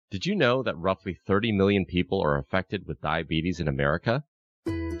Did you know that roughly 30 million people are affected with diabetes in America?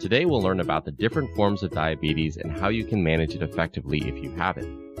 Today we'll learn about the different forms of diabetes and how you can manage it effectively if you have it.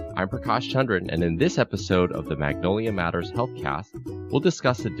 I'm Prakash Chandran, and in this episode of the Magnolia Matters Healthcast, we'll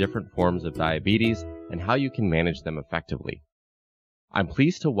discuss the different forms of diabetes and how you can manage them effectively. I'm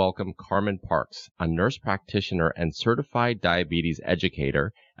pleased to welcome Carmen Parks, a nurse practitioner and certified diabetes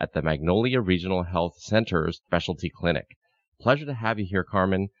educator at the Magnolia Regional Health Center's Specialty Clinic. Pleasure to have you here,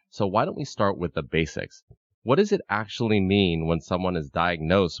 Carmen. So why don't we start with the basics? What does it actually mean when someone is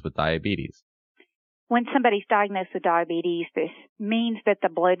diagnosed with diabetes? When somebody's diagnosed with diabetes, this means that the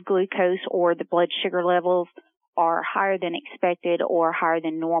blood glucose or the blood sugar levels are higher than expected or higher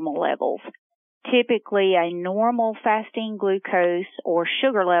than normal levels. Typically, a normal fasting glucose or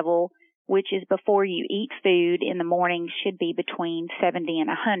sugar level, which is before you eat food in the morning, should be between 70 and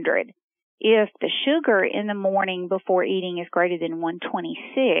 100. If the sugar in the morning before eating is greater than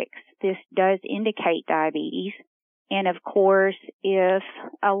 126, this does indicate diabetes. And of course, if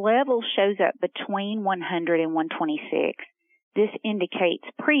a level shows up between 100 and 126, this indicates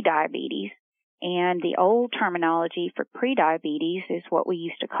prediabetes. And the old terminology for prediabetes is what we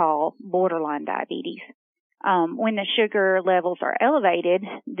used to call borderline diabetes. When the sugar levels are elevated,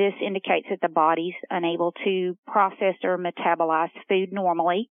 this indicates that the body's unable to process or metabolize food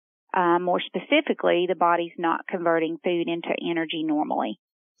normally. More specifically, the body's not converting food into energy normally.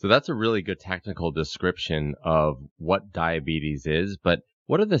 So that's a really good technical description of what diabetes is, but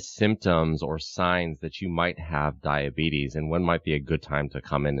what are the symptoms or signs that you might have diabetes, and when might be a good time to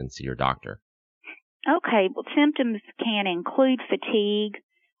come in and see your doctor? Okay, well, symptoms can include fatigue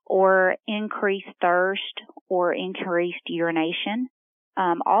or increased thirst or increased urination.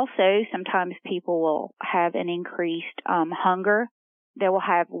 Also, sometimes people will have an increased hunger. They will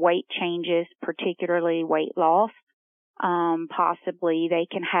have weight changes, particularly weight loss. Possibly they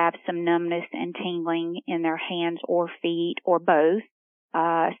can have some numbness and tingling in their hands or feet or both.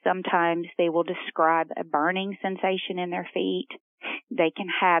 Sometimes they will describe a burning sensation in their feet. They can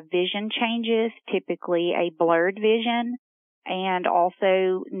have vision changes, typically a blurred vision, and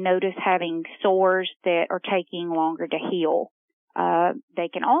also notice having sores that are taking longer to heal. They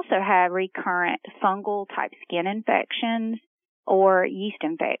can also have recurrent fungal type skin infections or yeast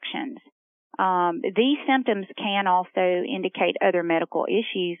infections. These symptoms can also indicate other medical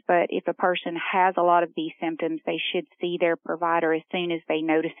issues, but if a person has a lot of these symptoms, they should see their provider as soon as they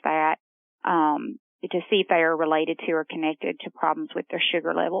notice that, to see if they are related to or connected to problems with their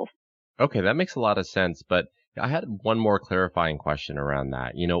sugar levels. Okay, that makes a lot of sense, but I had one more clarifying question around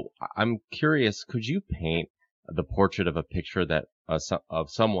that. I'm curious, could you paint the portrait of a picture that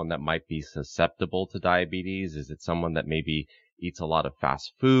of someone that might be susceptible to diabetes? Is it someone that maybe eats a lot of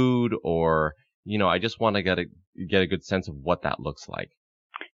fast food, or, I just want to get a good sense of what that looks like.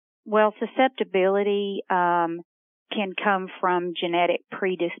 Well, susceptibility can come from genetic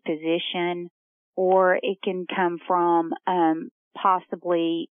predisposition, or it can come from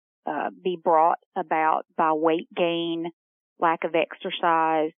possibly be brought about by weight gain, lack of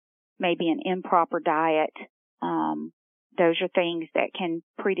exercise, maybe an improper diet. Those are things that can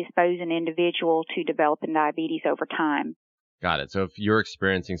predispose an individual to developing diabetes over time. Got it. So if you're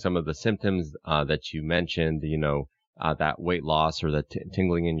experiencing some of the symptoms that you mentioned, that weight loss or the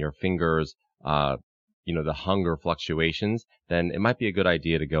tingling in your fingers, the hunger fluctuations, then it might be a good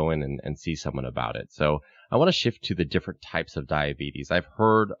idea to go in and see someone about it. So I want to shift to the different types of diabetes. I've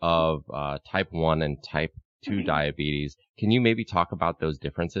heard of type 1 and type 2 diabetes. Can you maybe talk about those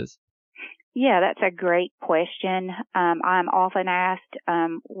differences? Yeah, that's a great question. I'm often asked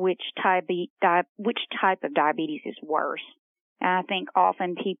which type of diabetes is worse. And I think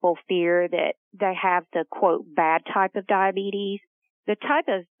often people fear that they have the, quote, bad type of diabetes. The type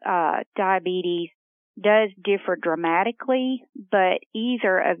of diabetes does differ dramatically, but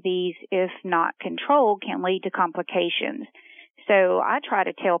either of these, if not controlled, can lead to complications. So I try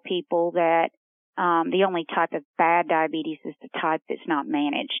to tell people that the only type of bad diabetes is the type that's not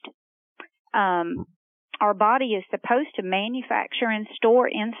managed. Our body is supposed to manufacture and store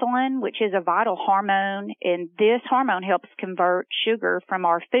insulin, which is a vital hormone, and this hormone helps convert sugar from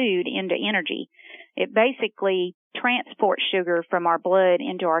our food into energy. It basically transports sugar from our blood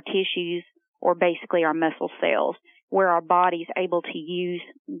into our tissues, or basically our muscle cells, where our body's able to use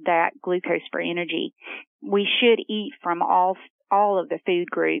that glucose for energy. We should eat from all of the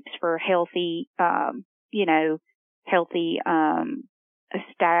food groups for healthy,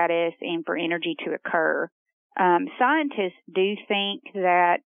 status and for energy to occur. Scientists do think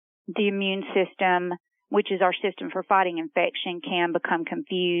that the immune system, which is our system for fighting infection, can become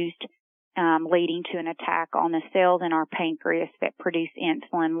confused leading to an attack on the cells in our pancreas that produce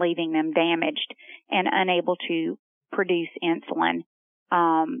insulin, leaving them damaged and unable to produce insulin.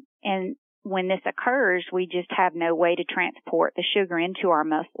 And when this occurs, we just have no way to transport the sugar into our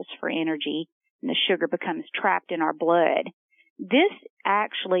muscles for energy, and the sugar becomes trapped in our blood. This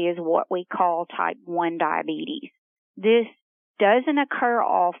actually is what we call type 1 diabetes. This doesn't occur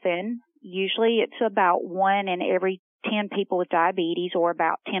often. Usually it's about 1 in every 10 people with diabetes, or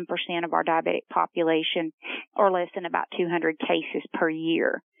about 10% of our diabetic population, or less than about 200 cases per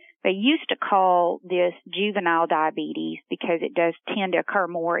year. They used to call this juvenile diabetes because it does tend to occur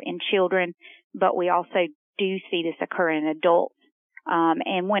more in children, but we also do see this occur in adults.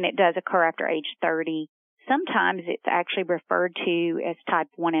 And when it does occur after age 30, sometimes it's actually referred to as type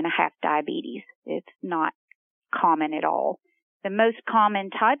 1.5 diabetes. It's not common at all. The most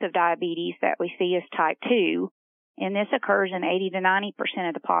common type of diabetes that we see is type 2, and this occurs in 80 to 90%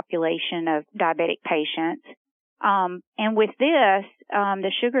 of the population of diabetic patients. And with this,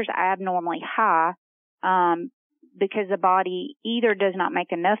 the sugar's abnormally high because the body either does not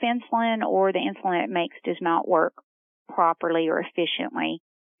make enough insulin, or the insulin it makes does not work properly or efficiently.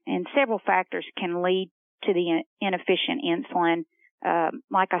 And several factors can lead to the inefficient insulin.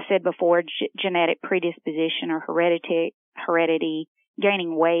 Like I said before, genetic predisposition or heredity,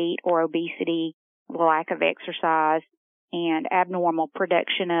 gaining weight or obesity, lack of exercise, and abnormal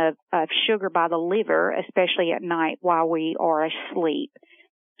production of sugar by the liver, especially at night while we are asleep.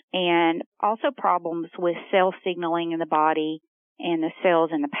 And also problems with cell signaling in the body and the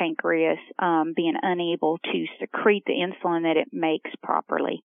cells in the pancreas being unable to secrete the insulin that it makes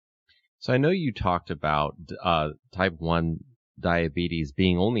properly. So I know you talked about type 1 diabetes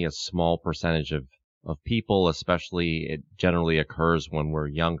being only a small percentage of people, especially it generally occurs when we're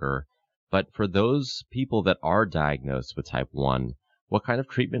younger. But for those people that are diagnosed with type 1, what kind of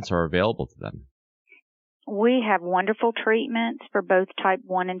treatments are available to them? We have wonderful treatments for both type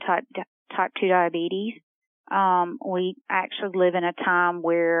 1 and type 2 diabetes. We actually live in a time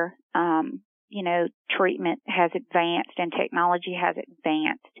where, treatment has advanced and technology has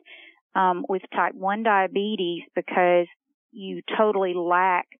advanced. With type 1 diabetes, because you totally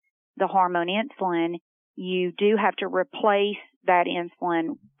lack the hormone insulin, you do have to replace that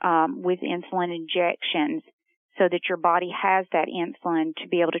insulin with insulin injections so that your body has that insulin to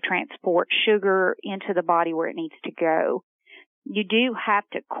be able to transport sugar into the body where it needs to go. You do have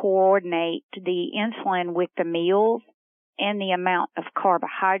to coordinate the insulin with the meals and the amount of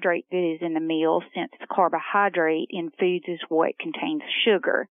carbohydrate that is in the meals, since carbohydrate in foods is what contains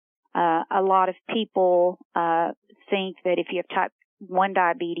sugar. A lot of people think that if you have type 1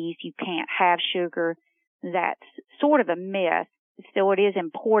 diabetes, you can't have sugar. That's sort of a myth. So it is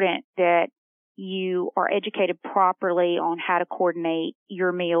important that you are educated properly on how to coordinate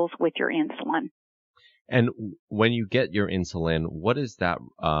your meals with your insulin. And when you get your insulin, what does that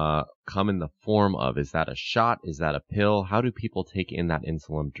come in the form of? Is that a shot? Is that a pill? How do people take in that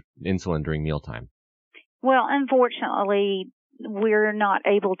insulin during mealtime? Well, unfortunately, we're not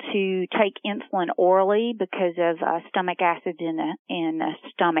able to take insulin orally because of stomach acids in the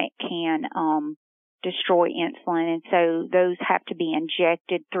stomach can destroy insulin, and so those have to be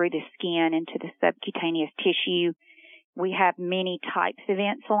injected through the skin into the subcutaneous tissue. We have many types of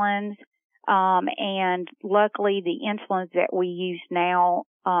insulins, and luckily the insulins that we use now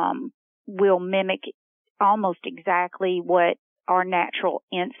will mimic almost exactly what our natural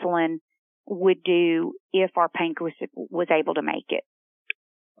insulin would do if our pancreas was able to make it.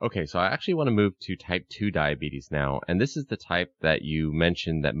 Okay, so I actually want to move to type 2 diabetes now, and this is the type that you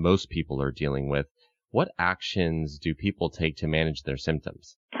mentioned that most people are dealing with. What actions do people take to manage their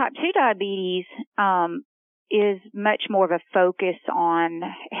symptoms? Type 2 diabetes is much more of a focus on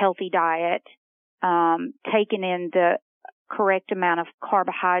healthy diet, taking in the correct amount of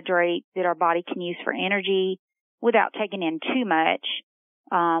carbohydrate that our body can use for energy without taking in too much,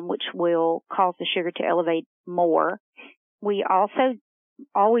 which will cause the sugar to elevate more. We also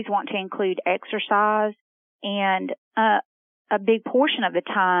always want to include exercise, and a big portion of the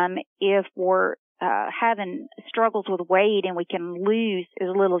time, if we're having struggles with weight and we can lose as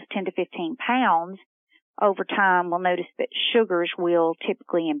little as 10 to 15 pounds, over time we'll notice that sugars will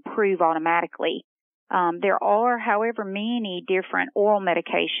typically improve automatically. There are, however, many different oral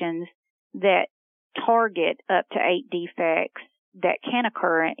medications that target up to 8 defects that can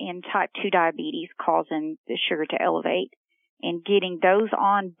occur in type 2 diabetes, causing the sugar to elevate. And getting those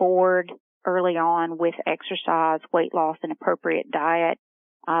on board early on with exercise, weight loss, and appropriate diet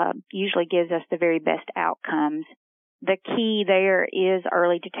usually gives us the very best outcomes. The key there is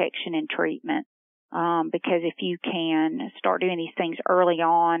early detection and treatment, because if you can start doing these things early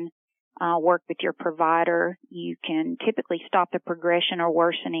on, work with your provider, you can typically stop the progression or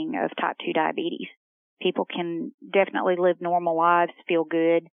worsening of type 2 diabetes. People can definitely live normal lives, feel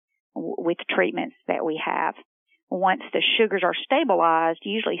good with treatments that we have. Once the sugars are stabilized,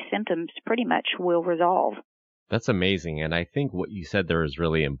 usually symptoms pretty much will resolve. That's amazing. And I think what you said there is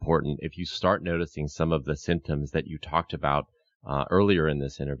really important. If you start noticing some of the symptoms that you talked about earlier in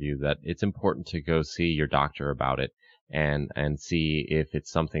this interview, that it's important to go see your doctor about it and see if it's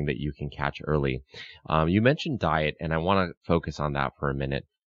something that you can catch early. You mentioned diet, and I want to focus on that for a minute.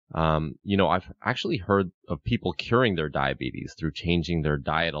 I've actually heard of people curing their diabetes through changing their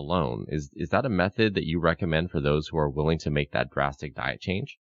diet alone. Is that a method that you recommend for those who are willing to make that drastic diet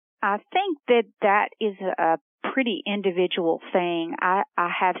change? I think that is a pretty individual thing. I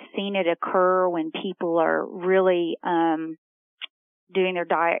have seen it occur when people are really doing their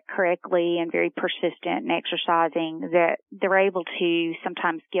diet correctly and very persistent and exercising, that they're able to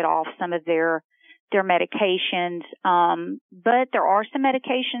sometimes get off some of their medications. But there are some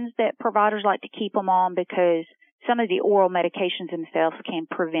medications that providers like to keep them on because some of the oral medications themselves can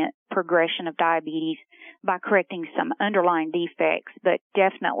prevent progression of diabetes by correcting some underlying defects. But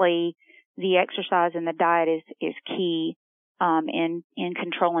definitely the exercise and the diet is key in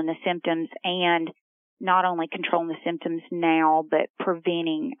controlling the symptoms, and not only controlling the symptoms now, but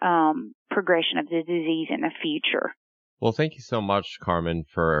preventing progression of the disease in the future. Well, thank you so much, Carmen,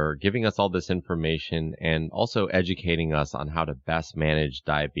 for giving us all this information and also educating us on how to best manage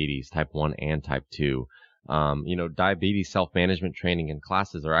diabetes, type 1 and type 2. Diabetes self-management training and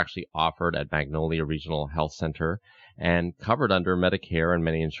classes are actually offered at Magnolia Regional Health Center and covered under Medicare and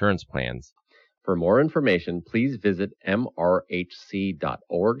many insurance plans. For more information, please visit mrhc.org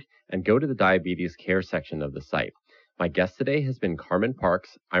and go to the diabetes care section of the site. My guest today has been Carmen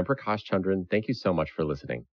Parks. I'm Prakash Chandran. Thank you so much for listening.